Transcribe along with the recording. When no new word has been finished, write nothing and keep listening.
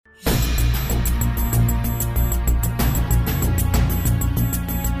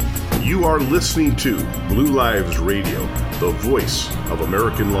You are listening to Blue Lives Radio, the voice of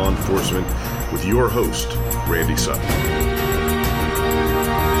American law enforcement, with your host, Randy Sutton.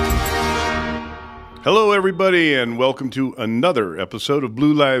 Hello, everybody, and welcome to another episode of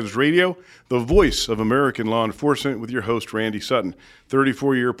Blue Lives Radio, the voice of American law enforcement, with your host, Randy Sutton,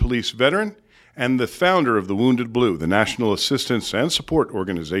 34-year police veteran and the founder of the Wounded Blue, the national assistance and support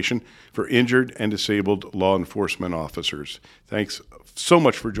organization for injured and disabled law enforcement officers. Thanks so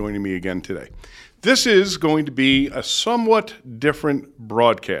much for joining me again today. This is going to be a somewhat different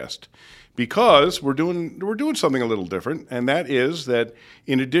broadcast because we're doing something a little different, and that is that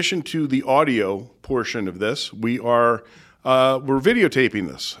in addition to the audio portion of this, we're videotaping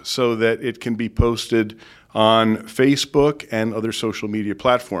this so that it can be posted on Facebook and other social media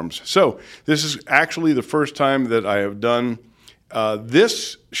platforms. So this is actually the first time that I have done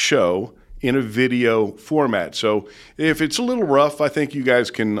this show in a video format. So if it's a little rough, I think you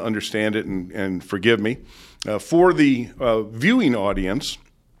guys can understand it and forgive me. For the viewing audience,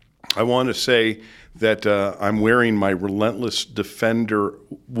 I want to say that I'm wearing my Relentless Defender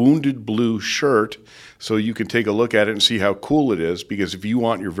Wounded Blue shirt, so you can take a look at it and see how cool it is, because if you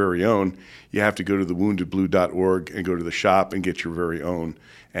want your very own, you have to go to thewoundedblue.org and go to the shop and get your very own.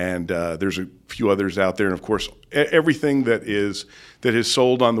 And there's a few others out there. And, of course, everything that is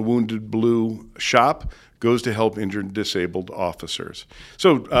sold on the Wounded Blue shop goes to help injured and disabled officers.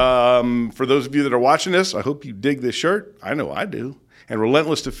 So for those of you that are watching this, I hope you dig this shirt. I know I do. And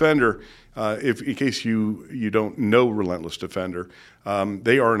Relentless Defender, in case you don't know Relentless Defender,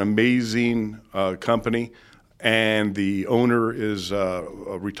 they are an amazing company, and the owner is a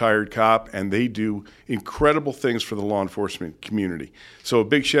retired cop, and they do incredible things for the law enforcement community. So a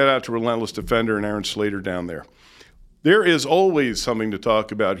big shout out to Relentless Defender and Aaron Slater down there. There is always something to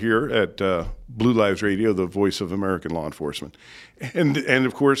talk about here at Blue Lives Radio, the voice of American law enforcement. And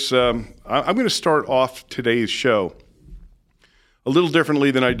of course, I'm going to start off today's show a little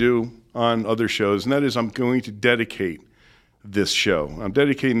differently than I do on other shows, and that is I'm going to dedicate this show. I'm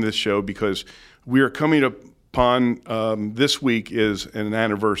dedicating this show because we are coming upon, this week is an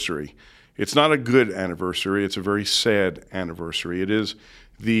anniversary. It's not a good anniversary. It's a very sad anniversary. It is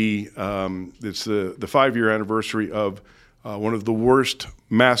the 5-year anniversary of one of the worst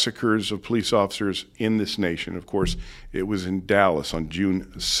massacres of police officers in this nation. Of course, it was in Dallas on July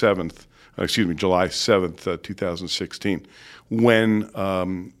 7th, 2016, when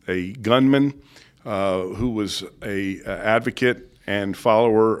a gunman who was a advocate and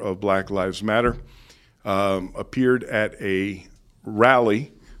follower of Black Lives Matter appeared at a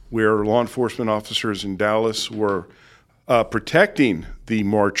rally where law enforcement officers in Dallas were protecting the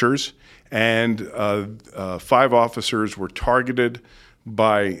marchers, and 5 officers were targeted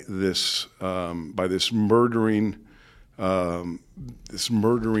by this murdering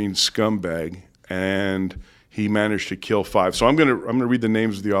scumbag, and he managed to kill 5. So I'm going to read the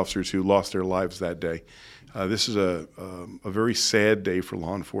names of the officers who lost their lives that day. This is a very sad day for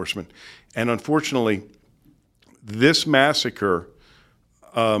law enforcement, and unfortunately, this massacre,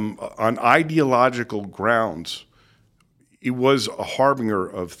 on ideological grounds, it was a harbinger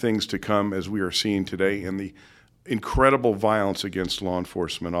of things to come, as we are seeing today, in the incredible violence against law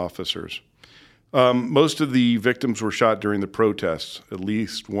enforcement officers. Most of the victims were shot during the protests, at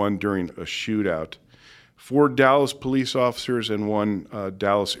least one during a shootout. 4 Dallas police officers and 1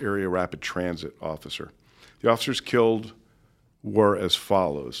 Dallas area rapid transit officer. The officers killed were as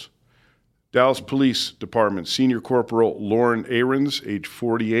follows. Dallas Police Department Senior Corporal Lauren Ahrens, age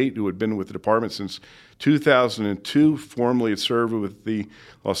 48, who had been with the department since 2002, formerly had served with the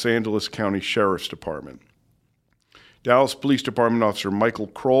Los Angeles County Sheriff's Department. Dallas Police Department Officer Michael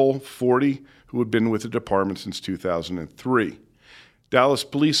Kroll, 40, who had been with the department since 2003. Dallas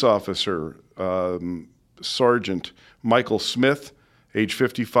Police Officer Sergeant Michael Smith, age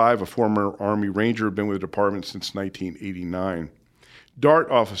 55, a former Army Ranger, had been with the department since 1989.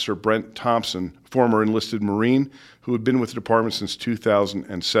 DART Officer Brent Thompson, former enlisted Marine, who had been with the department since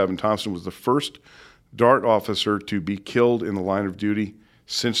 2007. Thompson was the first DART officer to be killed in the line of duty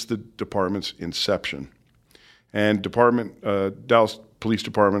since the department's inception. And Dallas Police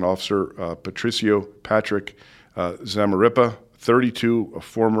Department Officer Patricio Patrick Zamarripa, 32, a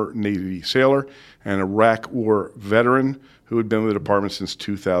former Navy sailor and Iraq War veteran who had been with the department since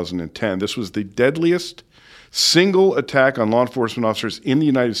 2010. This was the deadliest single attack on law enforcement officers in the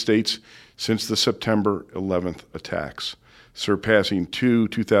United States since the September 11th attacks, surpassing 2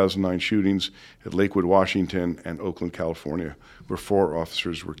 2009 shootings at Lakewood, Washington, and Oakland, California, where 4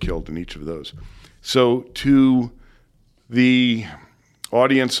 officers were killed in each of those. So to the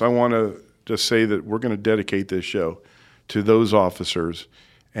audience, I want to just say that we're going to dedicate this show to those officers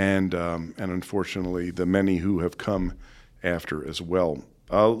and unfortunately the many who have come after as well.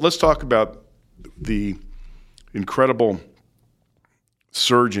 Let's talk about the incredible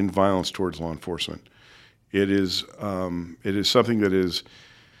surge in violence towards law enforcement. It is something that is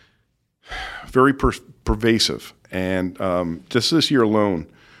very pervasive, and just this year alone,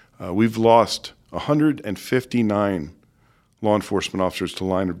 we've lost 159 law enforcement officers to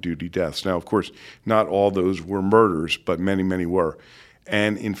line of duty deaths. Now, of course, not all those were murders, but many, many were.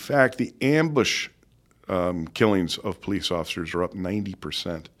 And in fact, the ambush killings of police officers are up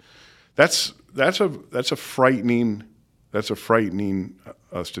 90%. That's a frightening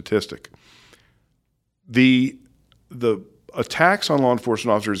statistic. The attacks on law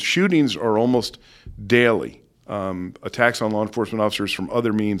enforcement officers, shootings are almost daily. Attacks on law enforcement officers from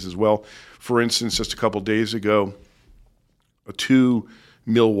other means as well. For instance, just a couple days ago, 2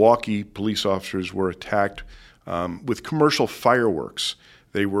 Milwaukee police officers were attacked with commercial fireworks.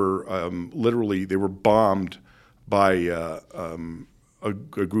 They were they were bombed by a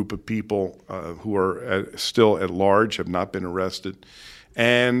group of people who are still at large, have not been arrested.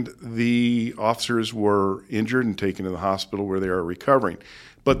 And the officers were injured and taken to the hospital where they are recovering.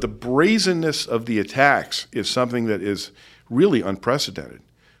 But the brazenness of the attacks is something that is really unprecedented.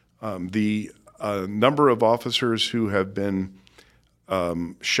 The number of officers who have been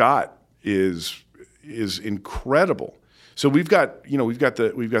shot is incredible. So we've got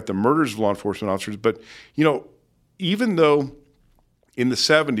the murders of law enforcement officers, but even though in the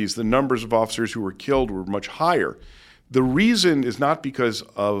 70s the numbers of officers who were killed were much higher, the reason is not because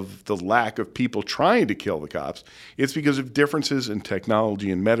of the lack of people trying to kill the cops. It's because of differences in technology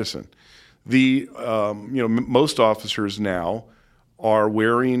and medicine. Most officers now are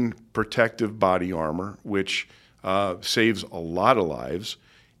wearing protective body armor, which saves a lot of lives.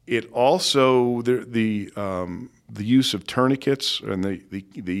 It also the use of tourniquets and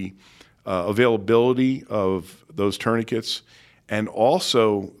the availability of those tourniquets, and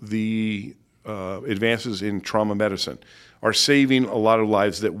also the advances in trauma medicine are saving a lot of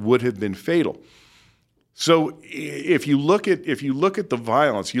lives that would have been fatal. So if you look at the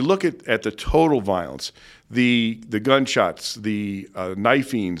violence, you look at the total violence, the gunshots, the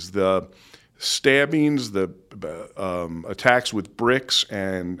knifings, the stabbings, the attacks with bricks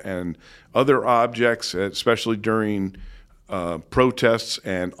and other objects, especially during protests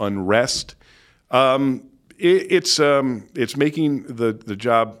and unrest. It's making the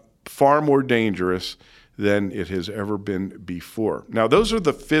job far more dangerous than it has ever been before. Now, those are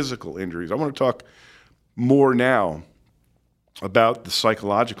the physical injuries. I want to talk more now about the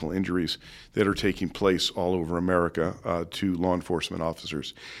psychological injuries that are taking place all over America to law enforcement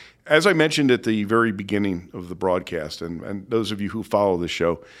officers. As I mentioned at the very beginning of the broadcast, and those of you who follow the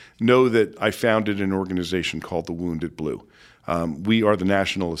show know that I founded an organization called the Wounded Blue. We are the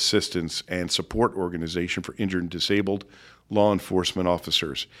national assistance and support organization for injured and disabled law enforcement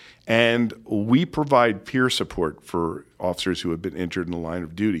officers. And we provide peer support for officers who have been injured in the line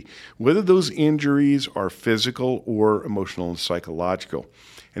of duty, whether those injuries are physical or emotional and psychological.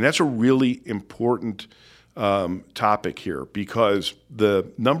 And that's a really important topic here, because the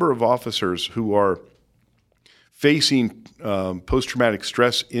number of officers who are facing post-traumatic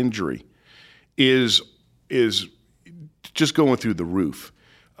stress injury is just going through the roof.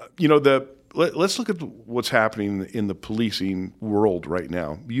 Let's look at what's happening in the policing world right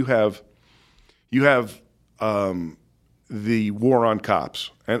now. You have the war on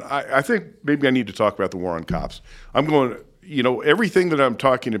cops, and I think maybe I need to talk about the war on cops. Everything that I'm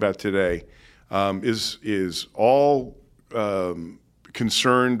talking about today is all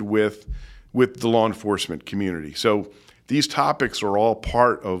concerned with the law enforcement community. So these topics are all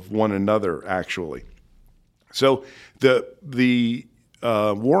part of one another, actually. So the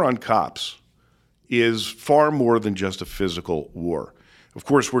war on cops is far more than just a physical war. Of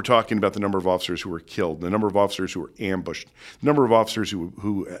course, we're talking about the number of officers who were killed, the number of officers who were ambushed, the number of officers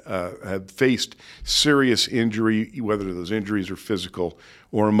who have faced serious injury, whether those injuries are physical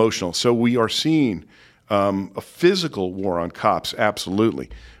or emotional. So we are seeing a physical war on cops, absolutely.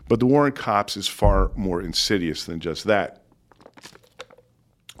 But the war on cops is far more insidious than just that.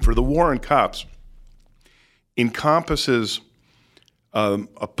 For the war on cops encompasses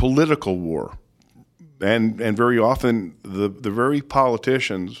a political war. And very often the very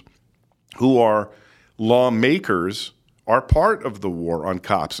politicians who are lawmakers are part of the war on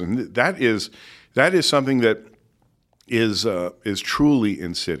cops, and that is something that is truly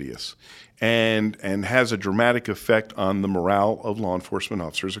insidious and has a dramatic effect on the morale of law enforcement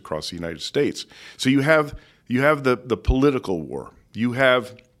officers across the United States. So you have the political war, you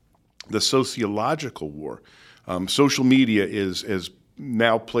have the sociological war. Social media is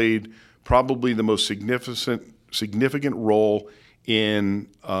now played probably the most significant role in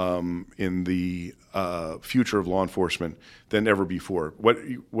the future of law enforcement than ever before.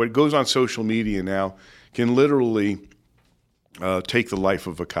 What goes on social media now can literally take the life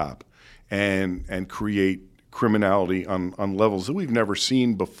of a cop and create criminality on levels that we've never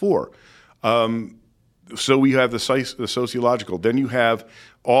seen before. So we have the sociological. Then you have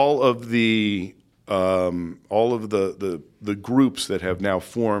all of the groups that have now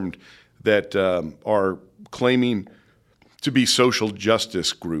formed that are claiming to be social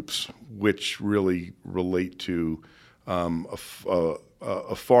justice groups, which really relate to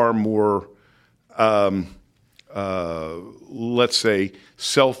a far more, let's say,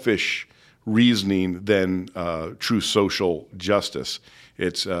 selfish reasoning than true social justice.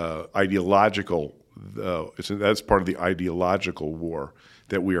 It's ideological. That's part of the ideological war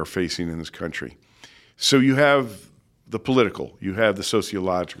that we are facing in this country. So you have the political, you have the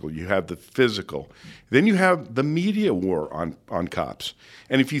sociological, you have the physical. Then you have the media war on cops.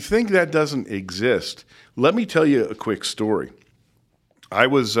 And if you think that doesn't exist, let me tell you a quick story. I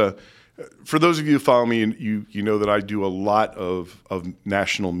was, for those of you who follow me, you know that I do a lot of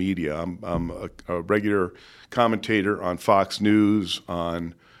national media. I'm a regular commentator on Fox News,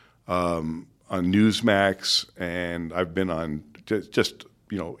 on Newsmax, and I've been on just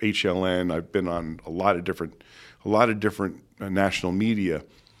HLN. I've been on a lot of different national media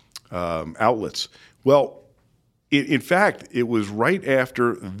outlets. Well, in fact, it was right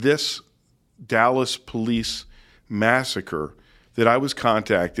after this Dallas police massacre that I was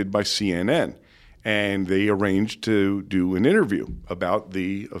contacted by CNN, and they arranged to do an interview about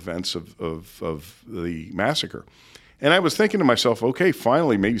the events of the massacre. And I was thinking to myself, okay,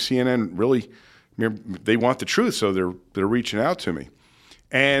 finally, maybe CNN really, they want the truth, so they're reaching out to me.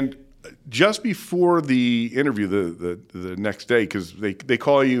 And just before the interview, the next day, because they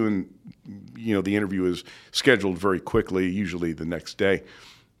call you and the interview is scheduled very quickly, usually the next day.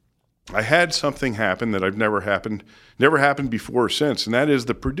 I had something happen that never happened before or since, and that is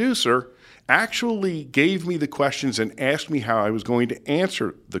the producer actually gave me the questions and asked me how I was going to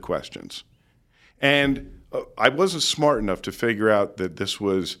answer the questions. And I wasn't smart enough to figure out that this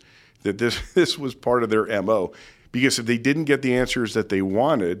was part of their MO, because if they didn't get the answers that they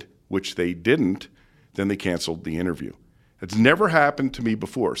wanted, which they didn't, then they canceled the interview. It's never happened to me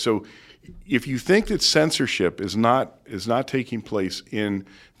before. So if you think that censorship is not taking place in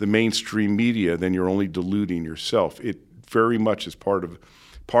the mainstream media, then you're only deluding yourself. It very much is part of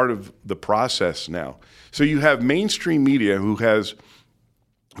the process now. So you have mainstream media who has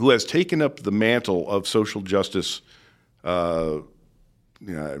taken up the mantle of social justice. They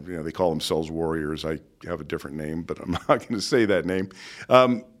call themselves warriors. I have a different name, but I'm not going to say that name.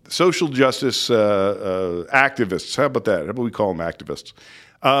 Social justice activists. How about that? How about we call them activists?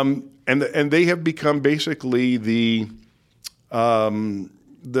 And they have become basically the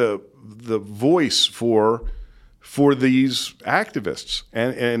voice for these activists.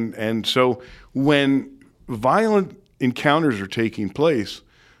 And so when violent encounters are taking place,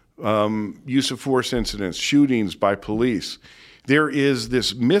 use of force incidents, shootings by police, there is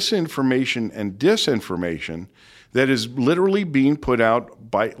this misinformation and disinformation that is literally being put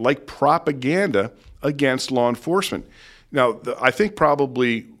out by like propaganda against law enforcement. Now, I think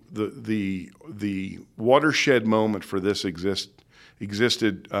probably the watershed moment for this existed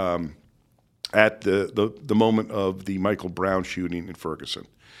at the moment of the Michael Brown shooting in Ferguson.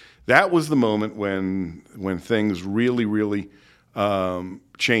 That was the moment when things really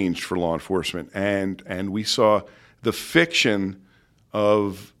changed for law enforcement, and we saw the fiction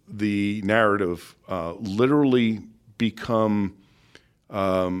of the narrative literally become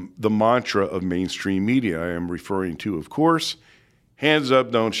the mantra of mainstream media. I am referring to, of course, hands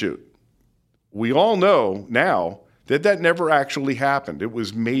up, don't shoot. We all know now that never actually happened. It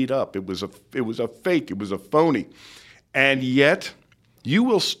was made up. It was a fake. It was a phony. And yet, you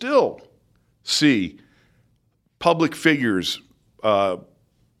will still see public figures,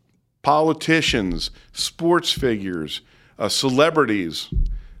 politicians, sports figures, celebrities,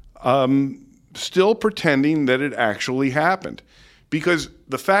 still pretending that it actually happened, because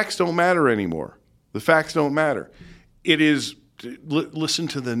the facts don't matter anymore. The facts don't matter. It is listen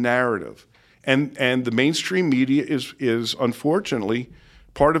to the narrative, and the mainstream media is unfortunately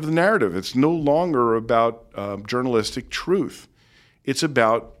part of the narrative. It's no longer about journalistic truth. It's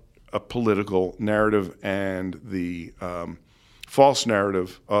about a political narrative and the false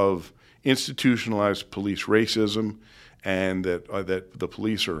narrative of institutionalized police racism, and that the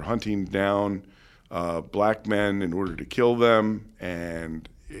police are hunting down black men in order to kill them. And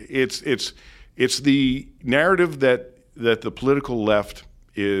it's the narrative that the political left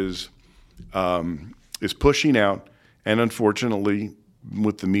is pushing out, and unfortunately,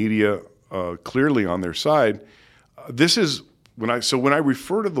 with the media clearly on their side, this is when I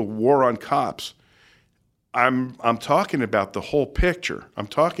refer to the war on cops, I'm talking about the whole picture. I'm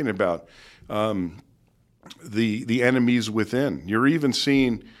talking about the enemies within. You're even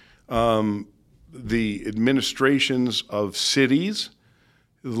seeing the administrations of cities.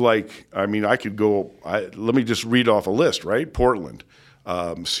 Like, I mean, I could go. Let me just read off a list, right? Portland,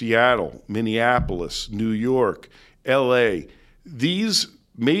 Seattle, Minneapolis, New York, L.A. These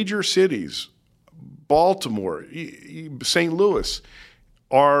major cities, Baltimore, St. Louis,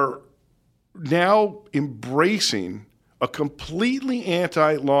 are now embracing a completely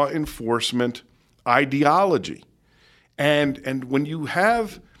anti-law enforcement ideology. And when you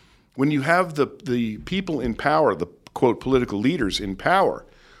have the people in power, the quote political leaders in power,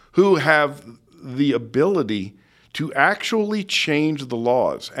 who have the ability to actually change the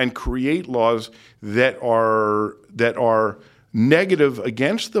laws and create laws that are negative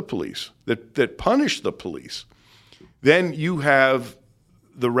against the police, that punish the police, then you have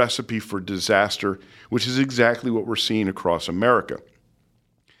the recipe for disaster, which is exactly what we're seeing across America.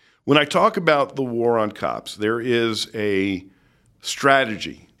 When I talk about the war on cops, there is a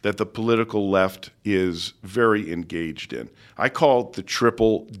strategy that the political left is very engaged in. I call it the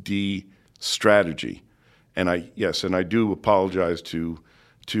Triple D strategy. And I do apologize to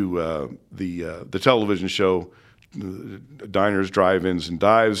the television show, Diners, Drive-Ins, and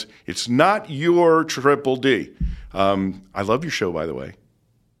Dives. It's not your Triple D. I love your show, by the way.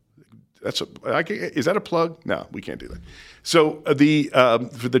 Is that a plug? No, we can't do that. So for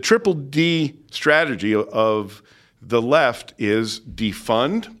the Triple D strategy of the left is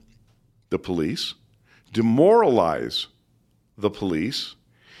defund the police, demoralize the police,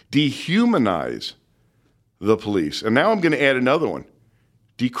 dehumanize the police. And now I'm going to add another one,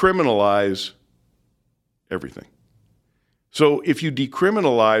 decriminalize everything. So if you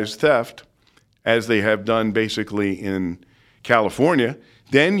decriminalize theft, as they have done basically in California,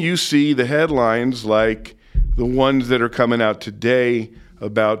 then you see the headlines like the ones that are coming out today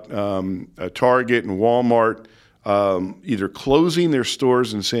about Target and Walmart either closing their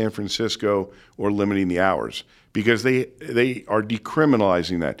stores in San Francisco or limiting the hours because they are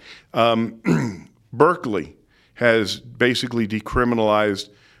decriminalizing that. Berkeley has basically decriminalized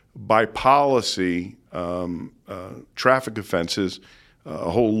by policy traffic offenses, a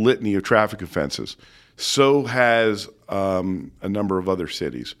whole litany of traffic offenses. So has a number of other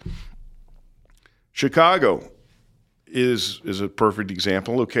cities. Chicago is a perfect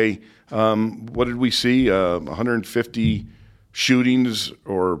example. Okay, what did we see? 150 shootings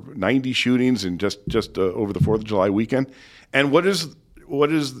or 90 shootings in just over the 4th of July weekend. And what does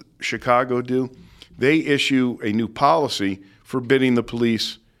Chicago do? They issue a new policy forbidding the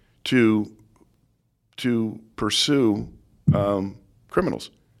police to pursue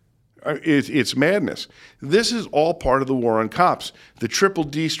criminals. It's madness. This is all part of the war on cops. The Triple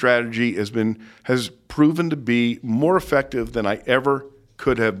D strategy has proven to be more effective than I ever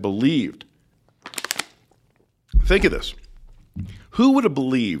could have believed. Think of this. Who would have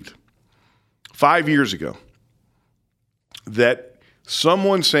believed 5 years ago that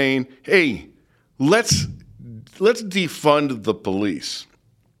someone saying, "Hey, let's defund the police.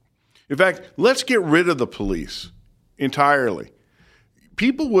 In fact, let's get rid of the police entirely."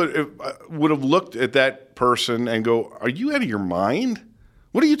 People would have looked at that person and go, "Are you out of your mind?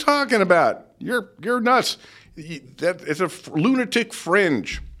 What are you talking about? You're nuts. It's a lunatic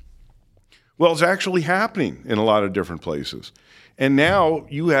fringe." Well, it's actually happening in a lot of different places, and now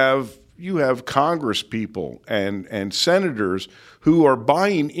you have Congress people and senators who are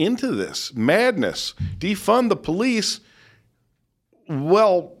buying into this madness. Defund the police.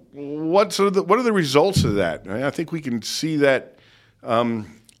 Well, what are the results of that? I think we can see that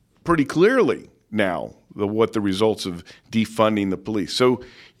pretty clearly now, what the results of defunding the police. So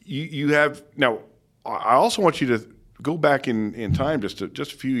you have now. I also want you to go back in time just a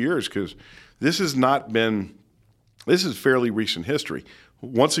few years, because this is fairly recent history.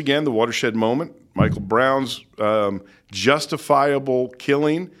 Once again, the watershed moment, Michael Brown's justifiable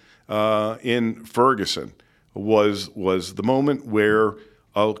killing in Ferguson was the moment where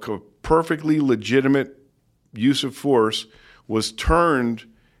a perfectly legitimate use of force was turned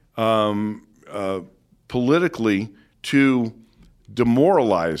politically to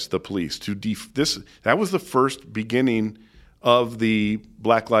demoralize the police. That was the first beginning of the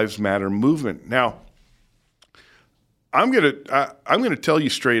Black Lives Matter movement. Now, I'm gonna tell you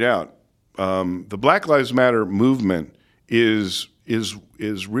straight out, the Black Lives Matter movement is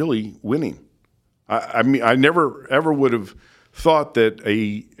really winning. I mean, I never ever would have thought that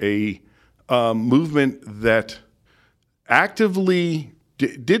a movement that actively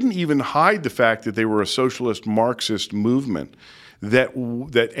didn't even hide the fact that they were a socialist Marxist movement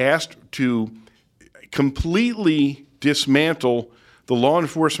that asked to completely dismantle the law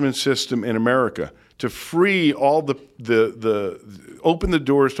enforcement system in America, to free all the open the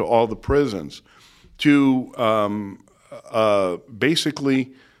doors to all the prisons, to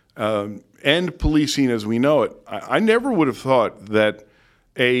basically end policing as we know it. I never would have thought that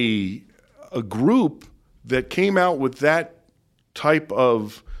a group that came out with that type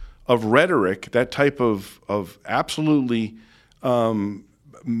of rhetoric, that type of absolutely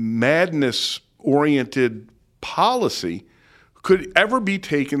madness-oriented policy could ever be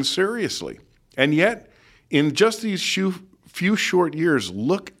taken seriously. And yet, in just these few short years,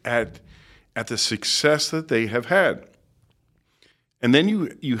 look at the success that they have had. And then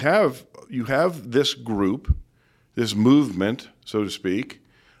you have this group, this movement, so to speak,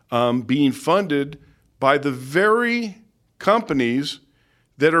 being funded by the very companies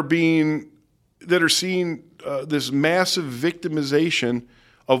that are seeing this massive victimization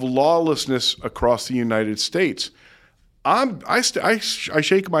of lawlessness across the United States. I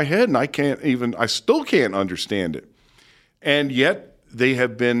shake my head and I still can't understand it. And yet they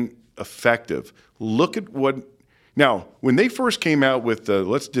have been effective. Look at now, when they first came out with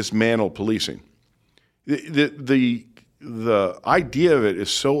let's dismantle policing, the idea of it is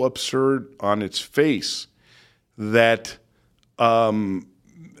so absurd on its face that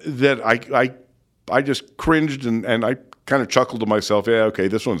that I just cringed and I kind of chuckled to myself, yeah, okay,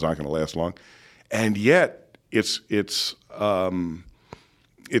 this one's not going to last long. And yet it's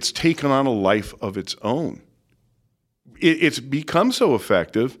taken on a life of its own. It's become so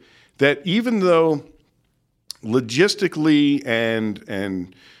effective that even though logistically and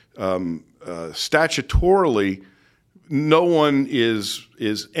statutorily no one is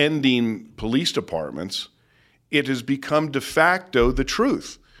ending police departments, it has become de facto the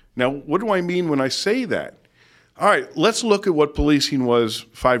truth. Now, what do I mean when I say that? All right, let's look at what policing was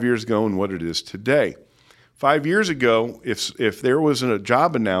 5 years ago and what it is today. 5 years ago, if there was a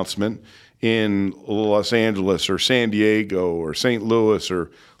job announcement in Los Angeles or San Diego or St. Louis or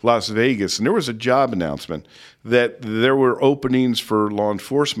Las Vegas, and there was a job announcement that there were openings for law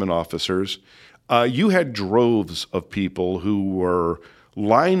enforcement officers, you had droves of people who were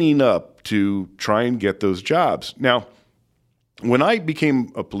lining up to try and get those jobs. Now, when I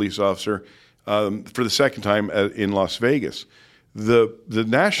became a police officer for the second time in Las Vegas, the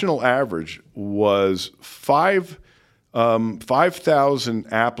national average was 5,000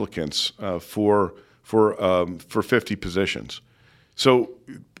 applicants for 50 positions. So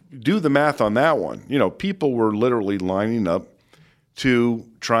do the math on that one. You know, people were literally lining up to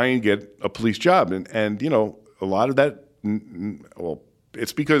try and get a police job, and you know, a lot of that, well,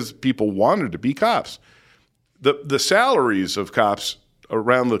 it's because people wanted to be cops. The salaries of cops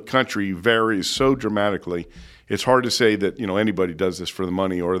around the country varies so dramatically. It's hard to say that, you know, anybody does this for the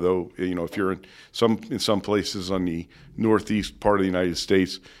money, or though, you know, if you're in some places on the northeast part of the United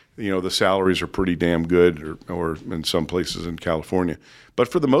States, you know, the salaries are pretty damn good, or in some places in California. But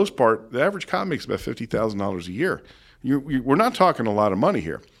for the most part, the average cop makes about $50,000 a year. We're not talking a lot of money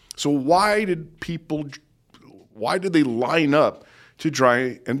here. So why did they line up to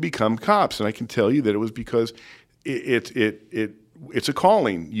try and become cops? And I can tell you that it was because it's a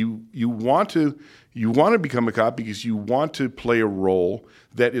calling. You want to become a cop because you want to play a role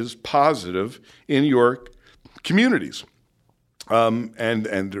that is positive in your communities. And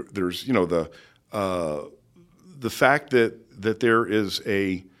there's, you know, the fact that there is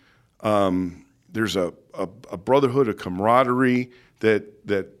there's a brotherhood, a camaraderie that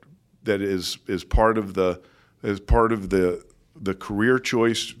is part of the career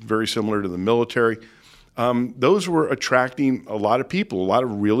choice, very similar to the military. Those were attracting a lot of people, a lot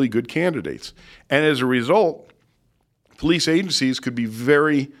of really good candidates. And as a result, police agencies could be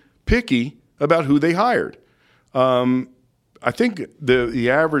very picky about who they hired. I think the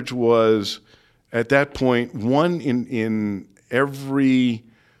average was, at that point, one in every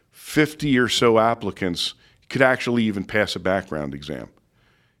 50 or so applicants could actually even pass a background exam.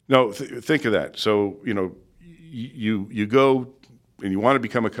 No, think of that. So, you know, you go and you want to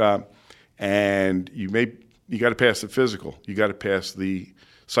become a cop, and you got to pass the physical. You got to pass the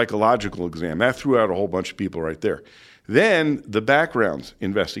psychological exam. That threw out a whole bunch of people right there. Then the background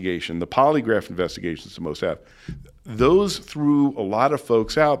investigation, the polygraph investigations, the most have. Those threw a lot of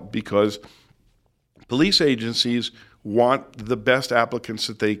folks out because police agencies want the best applicants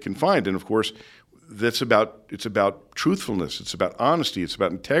that they can find. And of course, it's about truthfulness. It's about honesty. It's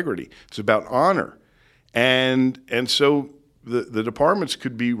about integrity. It's about honor. And so the departments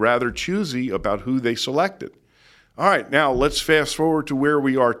could be rather choosy about who they selected. All right, now let's fast forward to where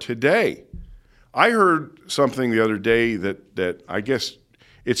we are today. I heard something the other day that I guess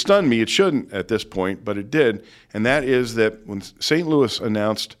it stunned me. It shouldn't at this point, but it did. And that is that when St. Louis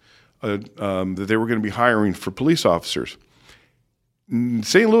announced that they were going to be hiring for police officers,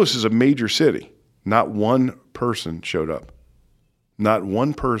 St. Louis is a major city. Not one person showed up. Not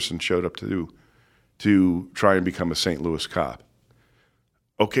one person showed up to try and become a St. Louis cop.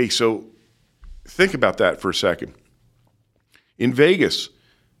 Okay, so think about that for a second. In Vegas,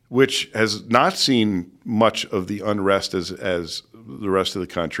 which has not seen much of the unrest as the rest of the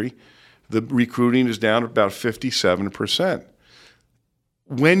country, the recruiting is down about 57%.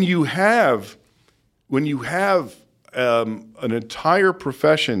 When you have an entire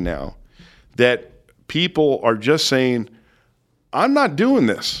profession now that people are just saying, I'm not doing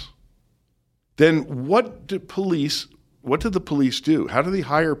this, then what do the police do? How do they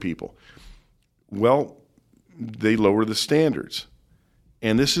hire people? Well, they lower the standards.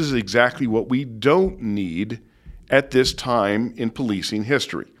 And this is exactly what we don't need at this time in policing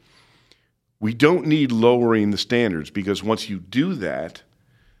history. We don't need lowering the standards, because once you do that,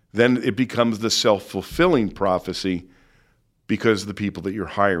 then it becomes the self-fulfilling prophecy, because the people that you're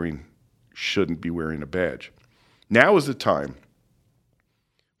hiring shouldn't be wearing a badge. Now is the time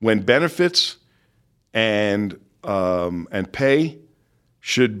when benefits and pay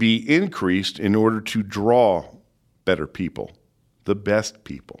should be increased in order to draw better people, the best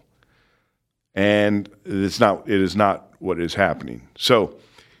people. And it is not what is happening. So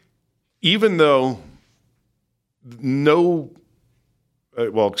even though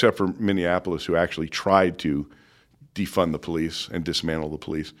except for Minneapolis, who actually tried to defund the police and dismantle the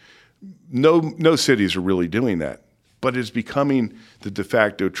police, no cities are really doing that. But it's becoming the de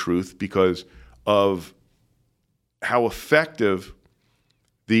facto truth because of how effective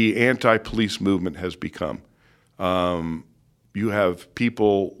the anti-police movement has become. You have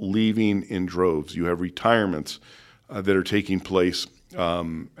people leaving in droves. You have retirements that are taking place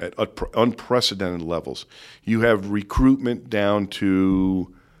at unprecedented levels. You have recruitment down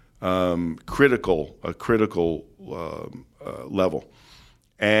to a critical level.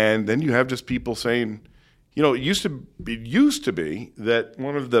 And then you have just people saying, it used to be that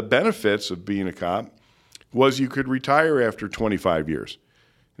one of the benefits of being a cop was you could retire after 25 years.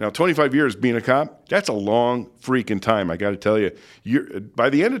 Now, 25 years being a cop, that's a long freaking time. I got to tell you, by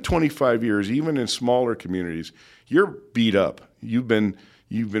the end of 25 years, even in smaller communities, you're beat up. You've been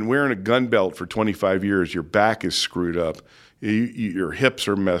wearing a gun belt for 25 years. Your back is screwed up. Your hips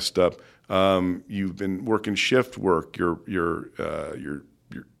are messed up. You've been working shift work. Your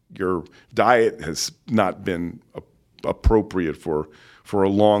diet has not been appropriate for a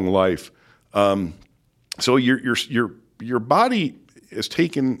long life. So your body it's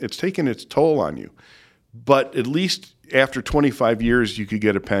taken its toll on you. But at least after 25 years, you could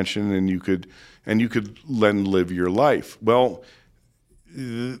get a pension and you could then live your life. Well,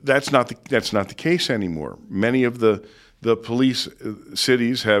 that's not the case anymore. Many of the police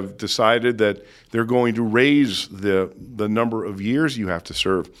cities have decided that they're going to raise the number of years you have to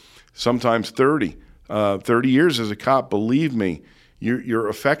serve, sometimes 30. 30 years as a cop, believe me, your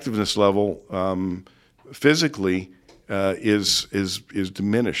effectiveness level physically is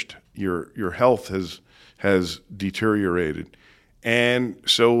diminished. Your health has deteriorated. And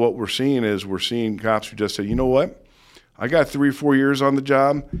so what we're seeing cops who just say, you know what? I got 3 or 4 years on the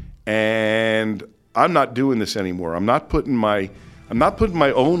job and I'm not doing this anymore. I'm not putting my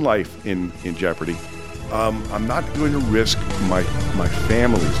own life in jeopardy. I'm not going to risk my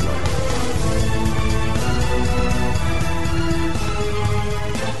family's life.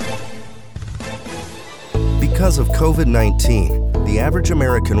 Because of COVID-19, the average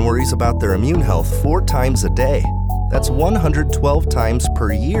American worries about their immune health 4 times a day. That's 112 times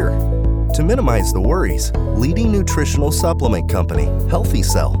per year. To minimize the worries, leading nutritional supplement company, Healthy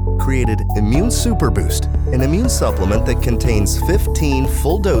Cell, created Immune Super Boost, an immune supplement that contains 15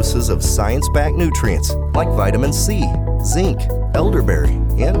 full doses of science-backed nutrients like vitamin C, zinc, elderberry,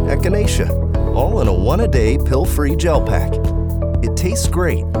 and echinacea, all in a 1-a-day pill-free gel pack. It tastes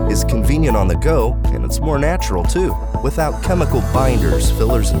great, is convenient on the go, and it's more natural too, without chemical binders,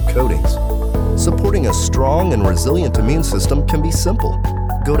 fillers, and coatings. Supporting a strong and resilient immune system can be simple.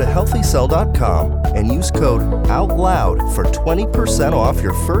 Go to healthycell.com and use code OUTLOUD for 20% off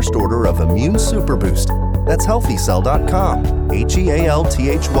your first order of Immune Super Boost. That's healthycell.com,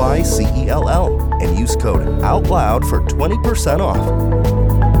 HEALTHYCELL, and use code OUTLOUD for 20% off.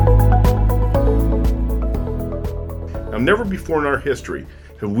 Now, never before in our history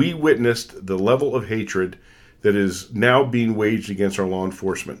have we witnessed the level of hatred that is now being waged against our law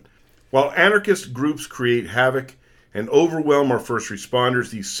enforcement. While anarchist groups create havoc and overwhelm our first responders,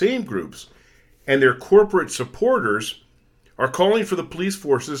 these same groups and their corporate supporters are calling for the police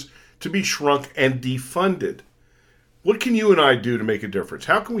forces to be shrunk and defunded. What can you and I do to make a difference?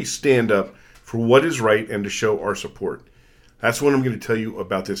 How can we stand up for what is right and to show our support? That's what I'm going to tell you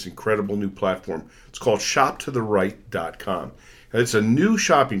about this incredible new platform. It's called shoptotheright.com. And it's a new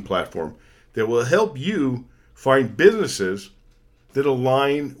shopping platform that will help you find businesses that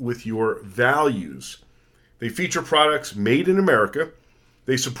align with your values. They feature products made in America.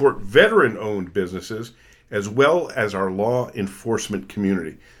 They support veteran-owned businesses as well as our law enforcement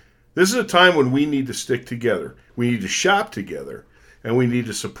community. This is a time when we need to stick together. We need to shop together, and we need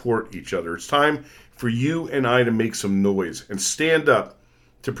to support each other. It's time for you and I to make some noise and stand up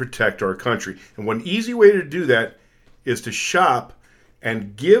to protect our country. And one easy way to do that is to shop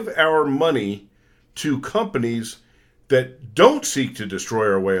and give our money to companies that don't seek to destroy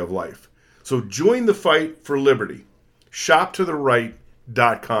our way of life. So join the fight for liberty.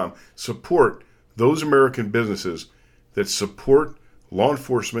 ShopToTheRight.com. Support those American businesses that support law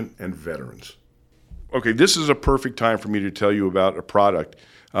enforcement and veterans. Okay, this is a perfect time for me to tell you about a product.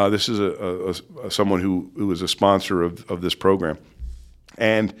 This is someone who is a sponsor of this program.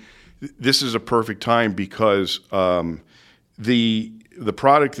 And this is a perfect time because the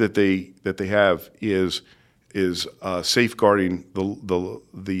product that they have is safeguarding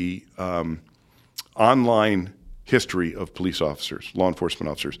the online history of police officers, law enforcement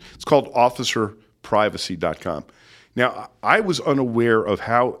officers. It's called OfficerPrivacy.com. Now, I was unaware of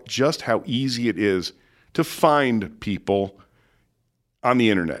how easy it is to find people on the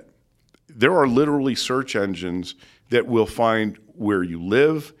internet. There are literally search engines that will find where you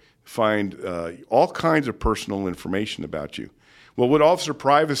live, find all kinds of personal information about you. Well, what Officer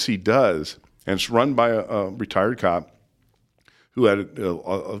Privacy does, and it's run by a retired cop who had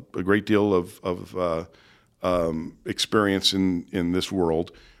a great deal of experience in this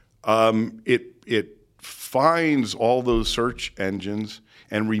world, it finds all those search engines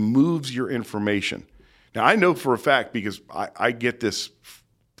and removes your information. Now, I know for a fact, because I get this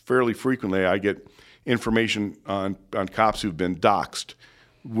fairly frequently, I get information on cops who've been doxxed,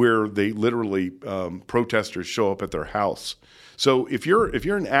 where they literally, protesters show up at their house. So if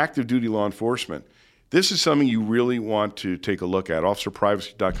you're an active duty law enforcement, this is something you really want to take a look at,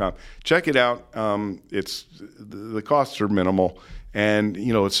 officerprivacy.com. Check it out. The costs are minimal, and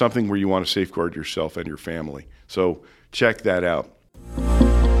it's something where you want to safeguard yourself and your family. So check that out.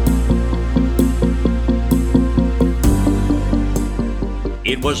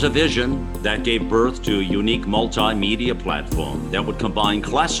 It was a vision that gave birth to a unique multimedia platform that would combine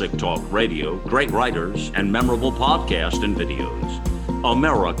classic talk radio, great writers, and memorable podcasts and videos.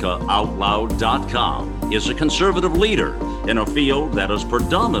 AmericaOutloud.com is a conservative leader in a field that is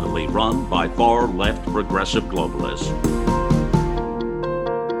predominantly run by far-left progressive globalists.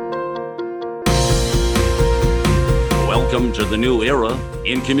 Welcome to the new era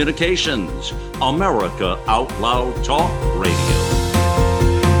in communications, America Out Loud Talk Radio.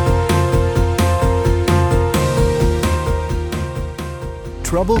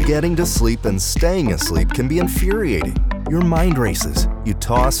 Trouble getting to sleep and staying asleep can be infuriating. Your mind races. You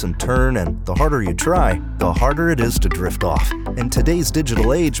toss and turn, and the harder you try, the harder it is to drift off. And today's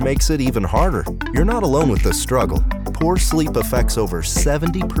digital age makes it even harder. You're not alone with this struggle. Poor sleep affects over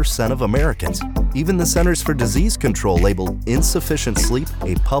 70% of Americans. Even the Centers for Disease Control labeled insufficient sleep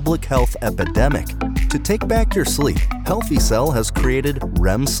a public health epidemic. To take back your sleep, Healthy Cell has created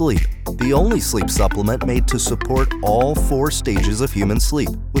REM Sleep, the only sleep supplement made to support all 4 stages of human sleep,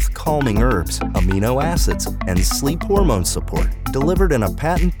 with calming herbs, amino acids, and sleep hormone support, delivered in a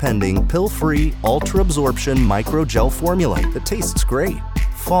patent-pending, pill-free, ultra-absorption microgel formula that tastes great.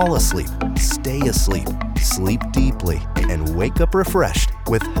 Fall asleep, stay asleep, sleep deeply, and wake up refreshed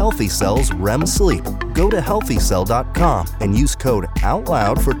with Healthy Cell's REM Sleep. Go to healthycell.com and use code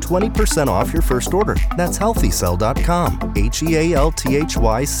OUTLOUD for 20% off your first order. That's healthycell.com,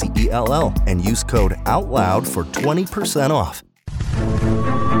 HEALTHYCELL, and use code OUTLOUD for 20% off.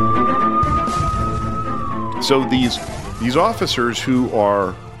 So these officers who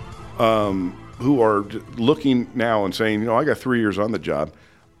are looking now and saying, I got 3 years on the job,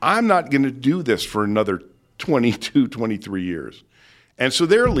 I'm not going to do this for another 22, 23 years. And so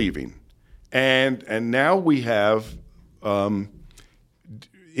they're leaving. And now we have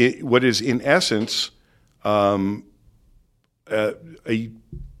what is in essence a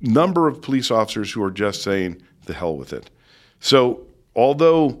number of police officers who are just saying, the hell with it. So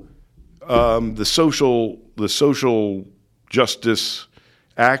although the social justice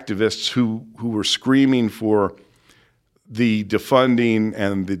activists who were screaming for the defunding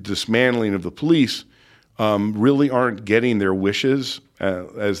and the dismantling of the police really aren't getting their wishes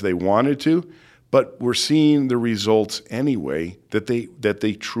as they wanted to, but we're seeing the results anyway that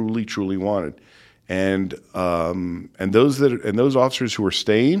they truly wanted, and those officers who are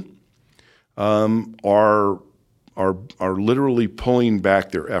staying are literally pulling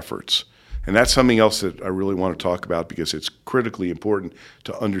back their efforts. And that's something else that I really want to talk about because it's critically important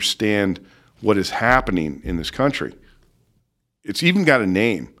to understand what is happening in this country. It's even got a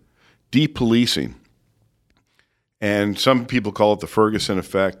name, depolicing. And some people call it the Ferguson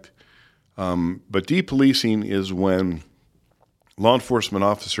effect. But depolicing is when law enforcement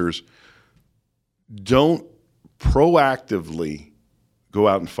officers don't proactively go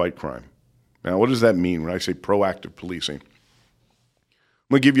out and fight crime. Now, what does that mean when I say proactive policing?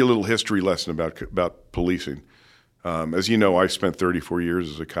 I'm going to give you a little history lesson about policing. As you know, I spent 34 years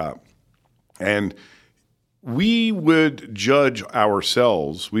as a cop. And we would judge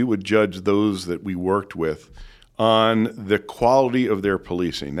ourselves, we would judge those that we worked with on the quality of their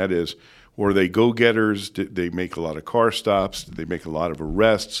policing. That is, were they go-getters? Did they make a lot of car stops? Did they make a lot of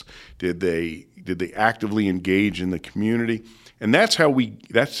arrests? Did they actively engage in the community? And that's how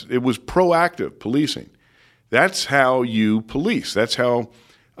it was proactive policing. That's how you police. That's how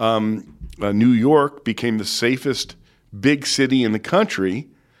New York became the safest big city in the country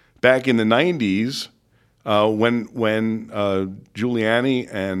back in the 90s when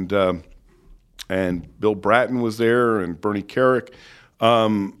Giuliani and Bill Bratton was there and Bernie Kerik,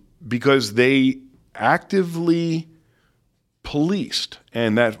 because they actively policed,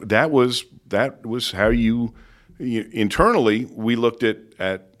 and that was how you internally we looked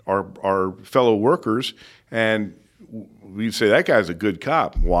at our fellow workers, and we'd say that guy's a good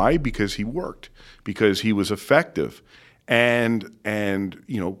cop. Why? Because he worked, because he was effective, and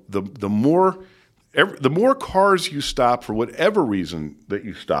the more cars you stop for whatever reason that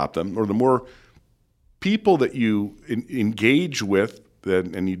you stop them, or the more people that you engage with,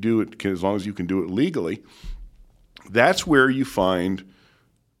 and you do it as long as you can do it legally, that's where you find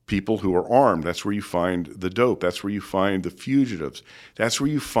people who are armed. That's where you find the dope. That's where you find the fugitives. That's where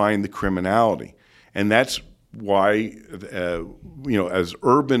you find the criminality. And that's why, as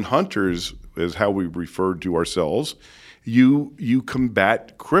urban hunters is how we referred to ourselves, you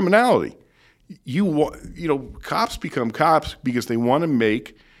combat criminality. Cops become cops because they want to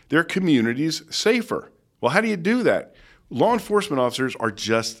make their communities safer. Well, how do you do that? Law enforcement officers are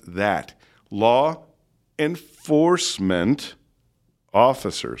just that, law enforcement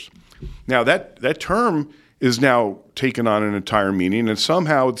officers. Now, that term is now taken on an entire meaning, and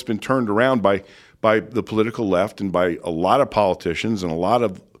somehow it's been turned around by the political left and by a lot of politicians and a lot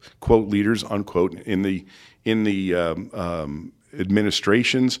of, quote, leaders, unquote, in the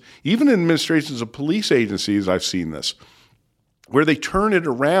administrations, even administrations of police agencies. I've seen this, where they turn it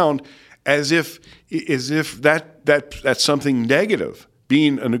around as if that's something negative,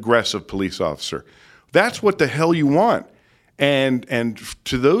 being an aggressive police officer. That's what the hell you want. And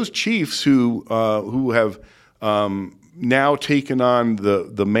to those chiefs who have now taken on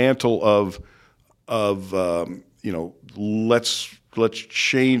the mantle of let's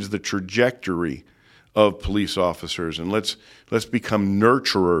change the trajectory of police officers and let's become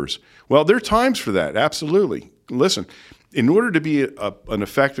nurturers. Well, there are times for that, absolutely. Listen, in order to be an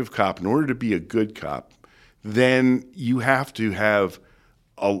effective cop, in order to be a good cop, then you have to have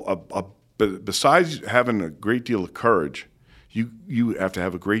besides having a great deal of courage, you have to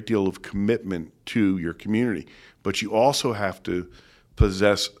have a great deal of commitment to your community, but you also have to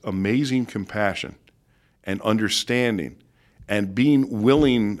possess amazing compassion and understanding and being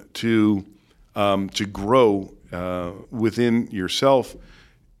willing to grow within yourself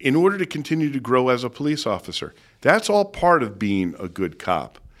in order to continue to grow as a police officer. That's all part of being a good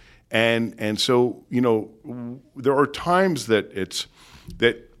cop. And so, there are times that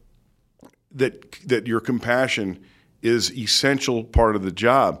that your compassion is essential part of the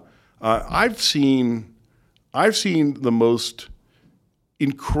job. I've seen the most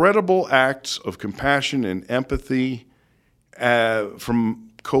incredible acts of compassion and empathy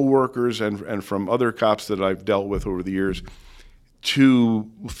from coworkers and from other cops that I've dealt with over the years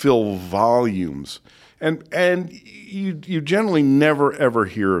to fill volumes. And you generally never ever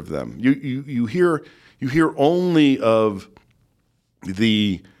hear of them. You hear only of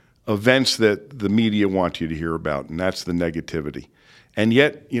the events that the media want you to hear about, and that's the negativity. And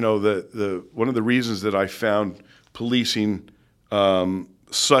yet, the one of the reasons that I found policing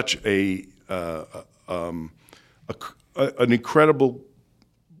such an incredible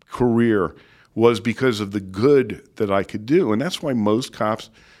career was because of the good that I could do. And that's why most cops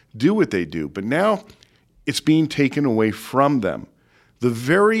do what they do. But now it's being taken away from them. The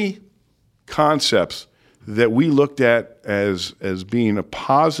very concepts that we looked at as being a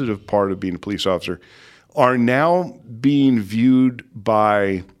positive part of being a police officer are now being viewed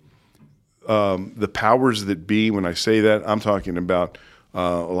by the powers that be. When I say that, I'm talking about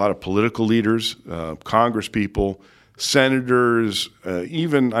a lot of political leaders, Congress people, senators,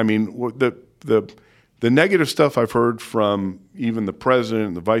 even, I mean, the negative stuff I've heard from even the president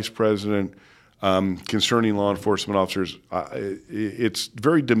and the vice president concerning law enforcement officers, it's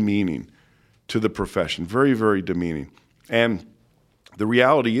very demeaning to the profession, very, very demeaning. And the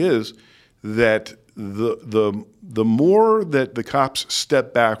reality is that the more that the cops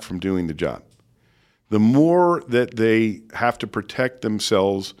step back from doing the job, the more that they have to protect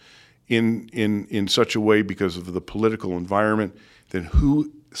themselves in such a way because of the political environment, then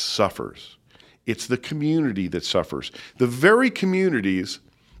who suffers? It's the community that suffers. The very communities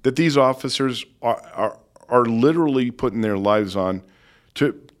that these officers are literally putting their lives on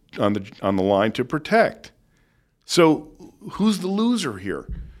the line to protect. So who's the loser here?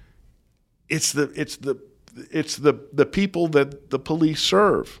 It's the people that the police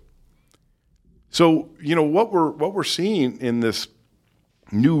serve. So, you know, what we're seeing in this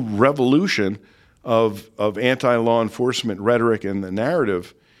new revolution of anti-law enforcement rhetoric and the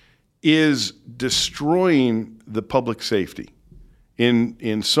narrative is destroying the public safety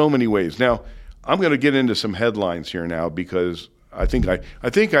in so many ways. Now, I'm going to get into some headlines here now because I think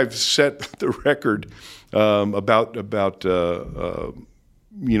I've set the record about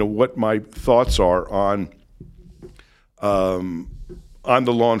you know, what my thoughts are on the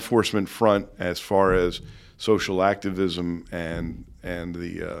law enforcement front as far as social activism and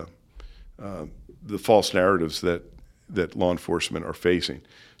the false narratives that law enforcement are facing.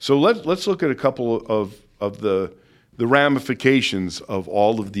 So let's look at a couple of the ramifications of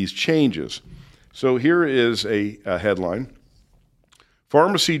all of these changes. So here is a headline.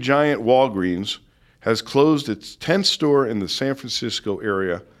 Pharmacy giant Walgreens has closed its 10th store in the San Francisco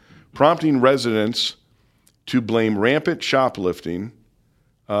area, prompting residents to blame rampant shoplifting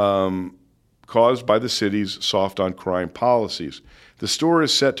caused by the city's soft-on-crime policies. The store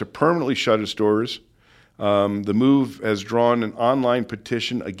is set to permanently shut its doors. The move has drawn an online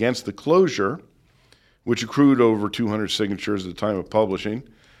petition against the closure, which accrued over 200 signatures at the time of publishing.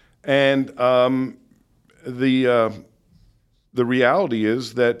 And the reality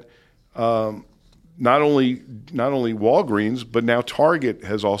is that not only Walgreens, but now Target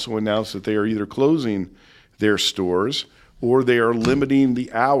has also announced that they are either closing their stores or they are limiting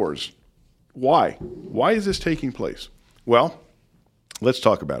the hours. Why? Why is this taking place? Well, let's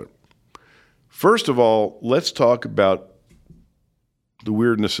talk about it. First of all, let's talk about the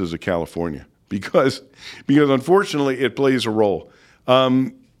weirdnesses of California because unfortunately it plays a role.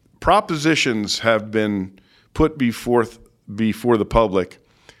 Propositions have been put before the public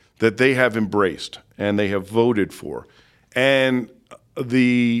that they have embraced and they have voted for. And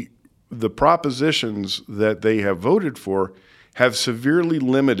the propositions that they have voted for have severely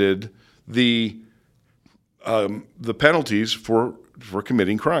limited the penalties for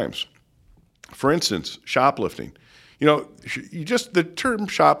committing crimes. For instance, shoplifting. You know, the term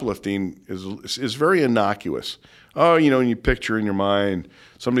shoplifting is very innocuous. Oh, you know, when you picture in your mind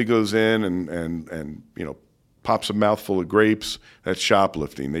somebody goes in and you know, pops a mouthful of grapes, that's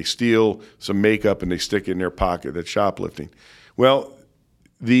shoplifting. They steal some makeup and they stick it in their pocket, that's shoplifting. Well,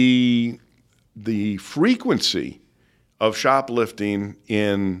 the frequency of shoplifting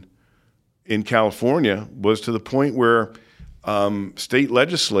in California was to the point where state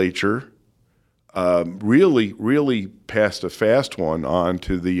legislature really passed a fast one on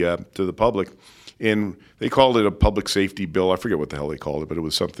to the public. They called it a public safety bill. I forget what the hell they called it, but it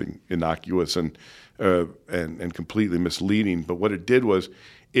was something innocuous and completely misleading. But what it did was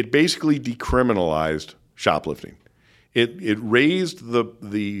it basically decriminalized shoplifting. It raised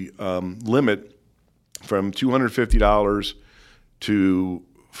the limit from $250 to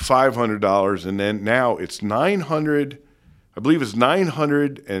 $500, and then now it's $900. I believe it's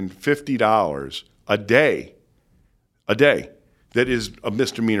 $950 a day that is a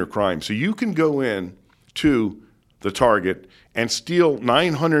misdemeanor crime. So you can go in to the Target and steal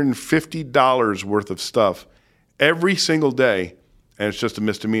 $950 worth of stuff every single day, and it's just a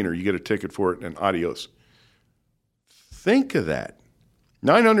misdemeanor. You get a ticket for it and adios. Think of that.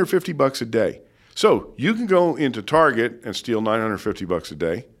 $950 a day. So you can go into Target and steal $950 a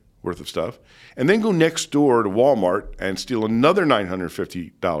day worth of stuff, and then go next door to Walmart and steal another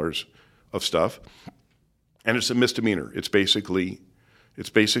 $950 of stuff, and it's a misdemeanor. It's basically It's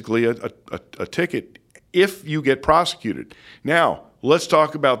basically a ticket if you get prosecuted. Now, let's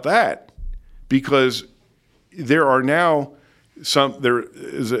talk about that, because there are now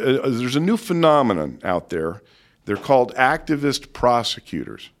there's a new phenomenon out there. They're called activist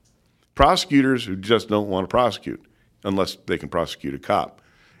prosecutors. Prosecutors who just don't want to prosecute unless they can prosecute a cop.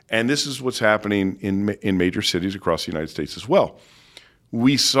 And this is what's happening in major cities across the United States as well.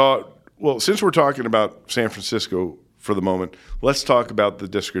 Since we're talking about San Francisco for the moment, let's talk about the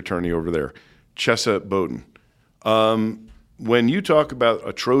district attorney over there, Chesa Boudin. When you talk about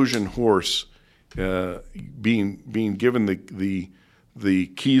a Trojan horse being given the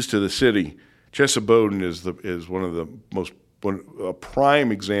keys to the city, Chesa Boudin is one of the a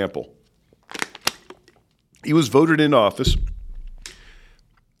prime example. He was voted into office,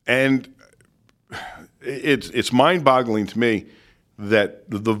 and it's mind-boggling to me that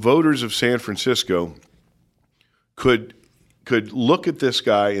the voters of San Francisco could look at this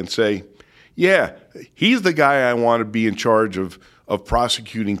guy and say, yeah, he's the guy I want to be in charge of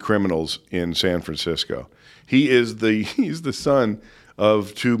prosecuting criminals in San Francisco. He's the son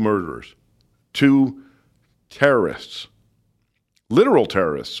of two murderers, two terrorists, literal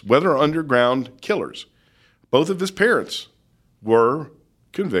terrorists, whether underground killers. Both of his parents were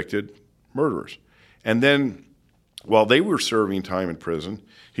convicted murderers. And then while they were serving time in prison,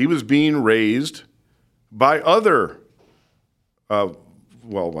 he was being raised by other, I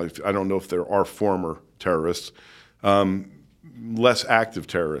don't know if there are former terrorists, less active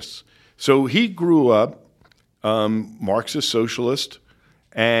terrorists. So he grew up Marxist socialist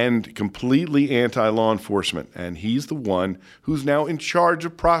and completely anti-law enforcement. And he's the one who's now in charge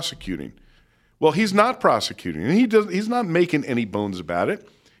of prosecuting. Well, he's not prosecuting, and he's not making any bones about it.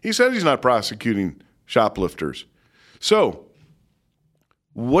 He says he's not prosecuting shoplifters. So,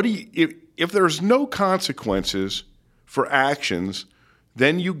 if there's no consequences for actions,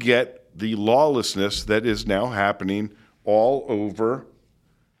 then you get the lawlessness that is now happening all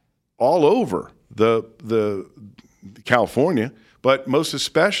over the California, but most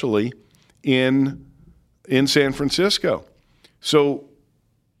especially in San Francisco. So,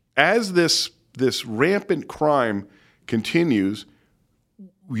 as this rampant crime continues,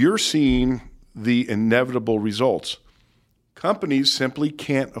 you're seeing the inevitable results. Companies simply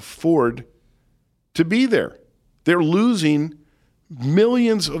can't afford to be there. They're losing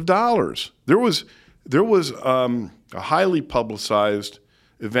millions of dollars. There was a highly publicized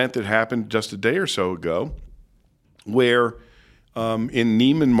event that happened just a day or so ago where in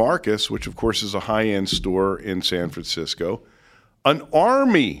Neiman Marcus, which of course is a high-end store in San Francisco, an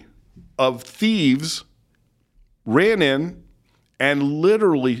army of thieves ran in and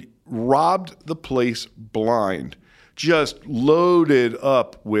literally robbed the place blind, just loaded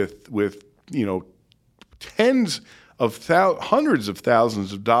up with hundreds of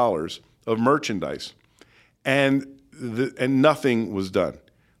thousands of dollars of merchandise, and nothing was done.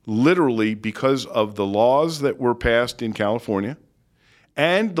 Literally, because of the laws that were passed in California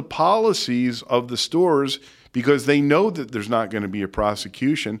and the policies of the stores, because they know that there's not going to be a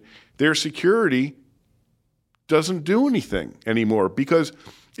prosecution, their security doesn't do anything anymore. Because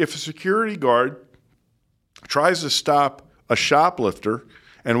if a security guard tries to stop a shoplifter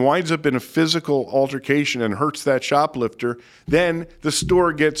and winds up in a physical altercation and hurts that shoplifter, then the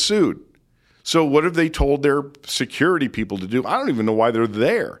store gets sued. So what have they told their security people to do? I don't even know why they're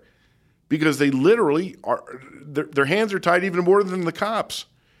there, because they literally are, their hands are tied even more than the cops.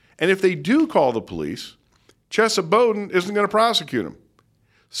 And if they do call the police, Chesa Boudin isn't going to prosecute them.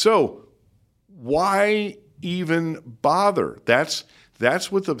 So why even bother? That's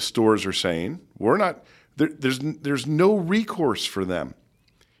what the stores are saying. We're not. There's no recourse for them.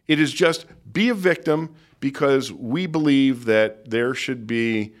 It is just be a victim, because we believe that there should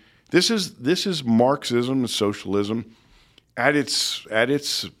be. This is Marxism and socialism at its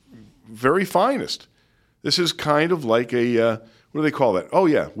very finest. This is kind of like a what do they call that? Oh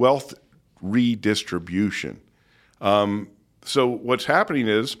yeah, wealth redistribution. So what's happening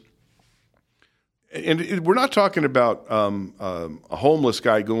is, and we're not talking about a homeless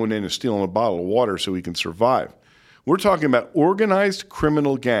guy going in and stealing a bottle of water so he can survive. We're talking about organized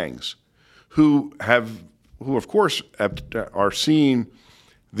criminal gangs who of course are seeing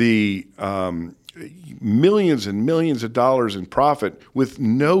the millions and millions of dollars in profit with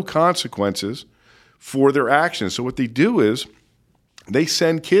no consequences for their actions. So what they do is they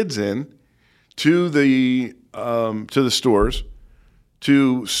send kids in to the stores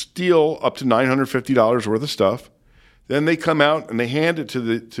to steal up to $950 worth of stuff. Then they come out and they hand it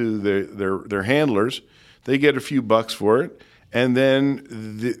to their handlers. They get a few bucks for it, and then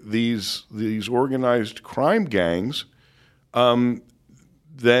these organized crime gangs,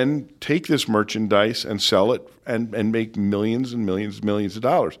 then take this merchandise and sell it and make millions and millions of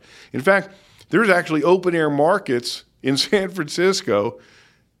dollars. In fact, there's actually open air markets in San Francisco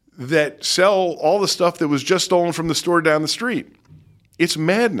that sell all the stuff that was just stolen from the store down the street. It's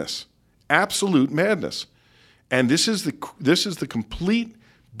madness, absolute madness. And this is the complete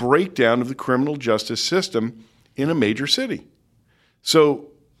breakdown of the criminal justice system in a major city. So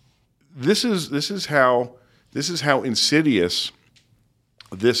this is how insidious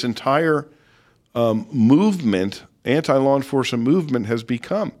this entire movement, anti-law enforcement movement, has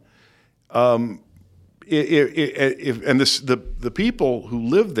become. The people who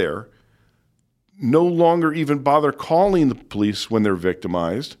live there no longer even bother calling the police when they're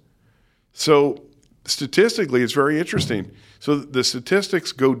victimized. So statistically, it's very interesting. So the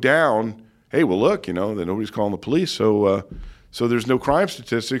statistics go down. Hey, well, look, that nobody's calling the police, so there's no crime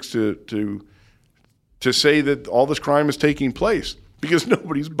statistics to say that all this crime is taking place because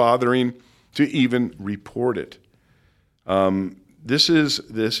nobody's bothering to even report it. This is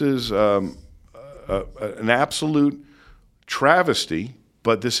an absolute travesty,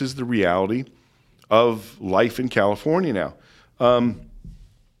 but this is the reality of life in California now.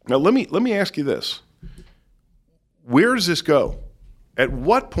 Now let me ask you this: where does this go? At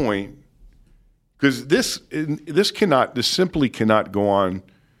what point? Because this simply cannot go on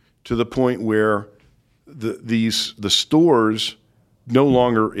to the point where the stores no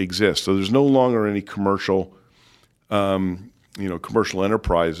longer exist. So there's no longer any commercial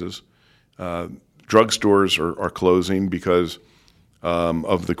enterprises. Drugstores are closing because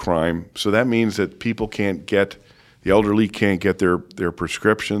of the crime. So that means that the elderly can't get their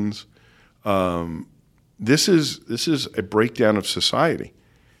prescriptions. This is a breakdown of society,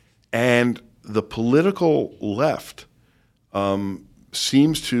 and the political left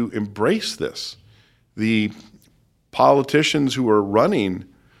seems to embrace this. The politicians who are running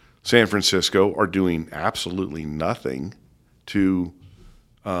San Francisco are doing absolutely nothing to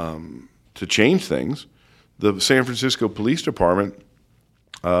change things. The San Francisco Police Department,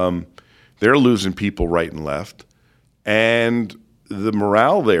 they're losing people right and left, and the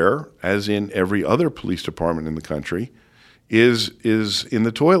morale there, as in every other police department in the country, is in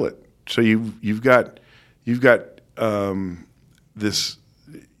the toilet. So you've got this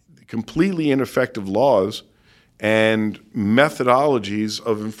completely ineffective laws and methodologies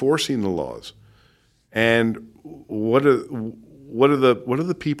of enforcing the laws. And what do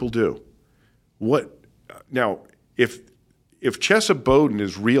the people do? Now, if Chesa Boudin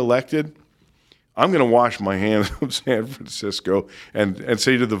is reelected, I'm going to wash my hands of San Francisco and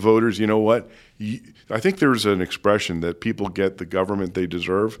say to the voters, you know what? I think there's an expression that people get the government they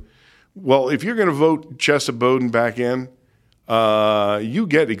deserve. Well, if you're going to vote Chesa Boudin back in, you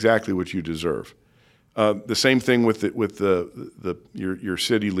get exactly what you deserve. The same thing with your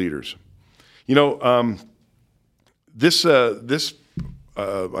city leaders. I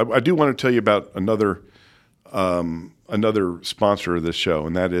do want to tell you about another sponsor of this show,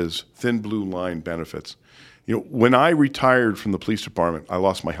 and that is Thin Blue Line Benefits. When I retired from the police department, I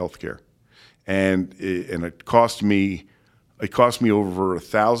lost my health care, and it cost me over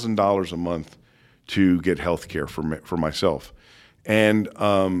 $1,000 a month to get health care for myself. And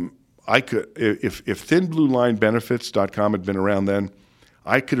I could, if thinbluelinebenefits.com had been around then,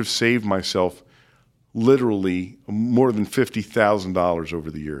 I could have saved myself literally more than $50,000 over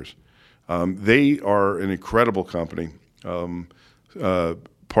the years. They are an incredible company.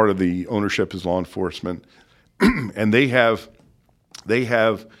 Part of the ownership is law enforcement, and they have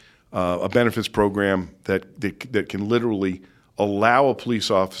a benefits program that can literally allow a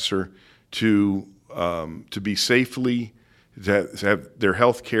police officer to be safely, to have their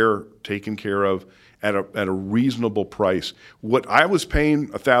health care taken care of at a reasonable price. What I was paying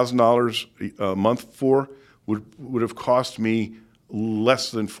 $1,000 a month for would have cost me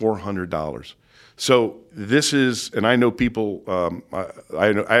less than $400. So this is, and I know people,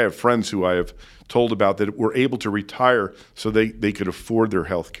 I have friends who I have told about that were able to retire so they could afford their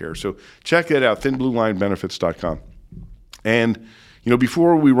health care. So check it out, thinbluelinebenefits.com. And,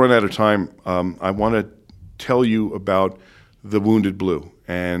 before we run out of time, I want to tell you about the Wounded Blue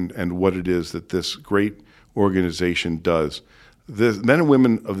and what it is that this great organization does. The men and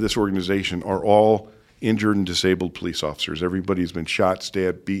women of this organization are all injured and disabled police officers. Everybody's been shot,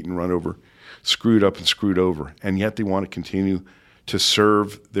 stabbed, beaten, run over, screwed up and screwed over, and yet they want to continue to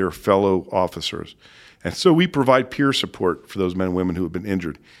serve their fellow officers. And so we provide peer support for those men and women who have been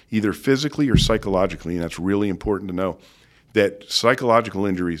injured, either physically or psychologically, and that's really important to know, that psychological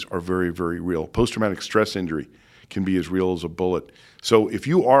injuries are very, very real. Post-traumatic stress injury can be as real as a bullet. So if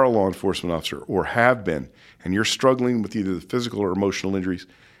you are a law enforcement officer or have been, and you're struggling with either the physical or emotional injuries,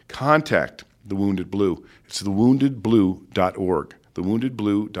 contact the Wounded Blue. It's thewoundedblue.org,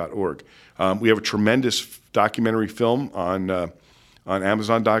 thewoundedblue.org. We have a tremendous documentary film on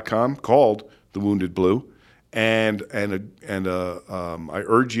Amazon.com called The Wounded Blue, and I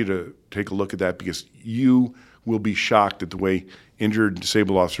urge you to take a look at that, because you will be shocked at the way injured and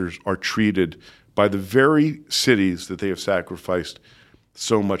disabled officers are treated by the very cities that they have sacrificed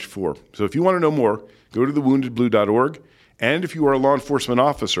so much for. So if you want to know more, go to thewoundedblue.org. And if you are a law enforcement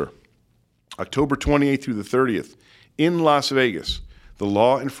officer, October 28th through the 30th in Las Vegas, the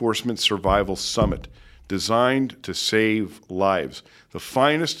Law Enforcement Survival Summit, designed to save lives. The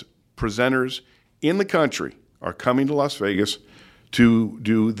finest presenters in the country are coming to Las Vegas to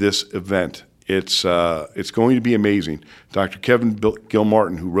do this event. It's going to be amazing. Dr. Kevin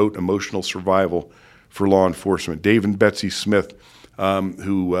Gilmartin, who wrote Emotional Survival for Law Enforcement, Dave and Betsy Smith,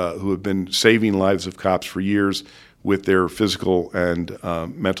 who have been saving lives of cops for years with their physical and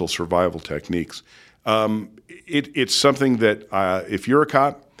mental survival techniques. It's something that if you're a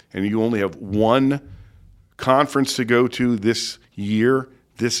cop and you only have one conference to go to this year,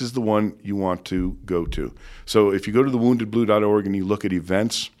 this is the one you want to go to. So if you go to thewoundedblue.org and you look at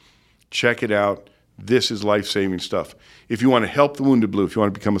events, check it out. This is life-saving stuff. If you want to help the Wounded Blue, if you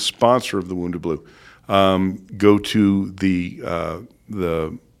want to become a sponsor of the Wounded Blue, go to the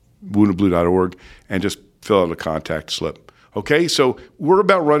woundedblue.org and just fill out a contact slip. Okay, so we're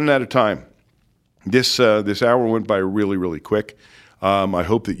about running out of time. This hour went by really, really quick. I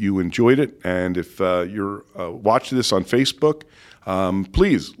hope that you enjoyed it. And if you're watching this on Facebook,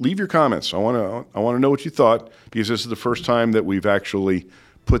 please leave your comments. I want to know what you thought, because this is the first time that we've actually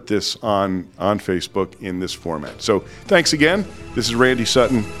put this on Facebook in this format. So thanks again. This is Randy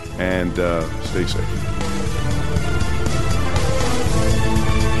Sutton, and stay safe.